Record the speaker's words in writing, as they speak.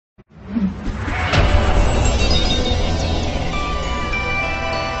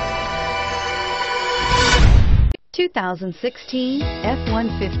...2016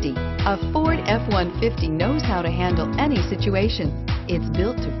 F-150. A Ford F-150 knows how to handle any situation. It's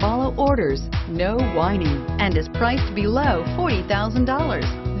built to follow orders, no whining, and is priced below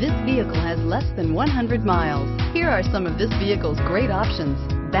 $40,000. This vehicle has less than 100 miles. Here are some of this vehicle's great options: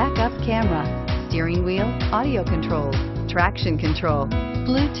 backup camera, steering wheel audio controls, traction control,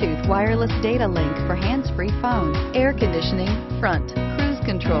 Bluetooth wireless data link for hands-free phone, air conditioning, front, cruise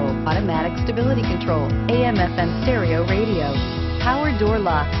control, automatic stability control, AM/FM stereo radio, power door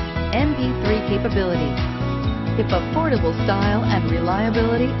locks, MP3 capability. If affordable style and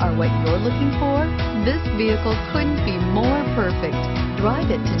reliability are what you're looking for, this vehicle couldn't be more perfect.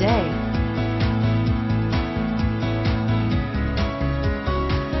 Drive it today.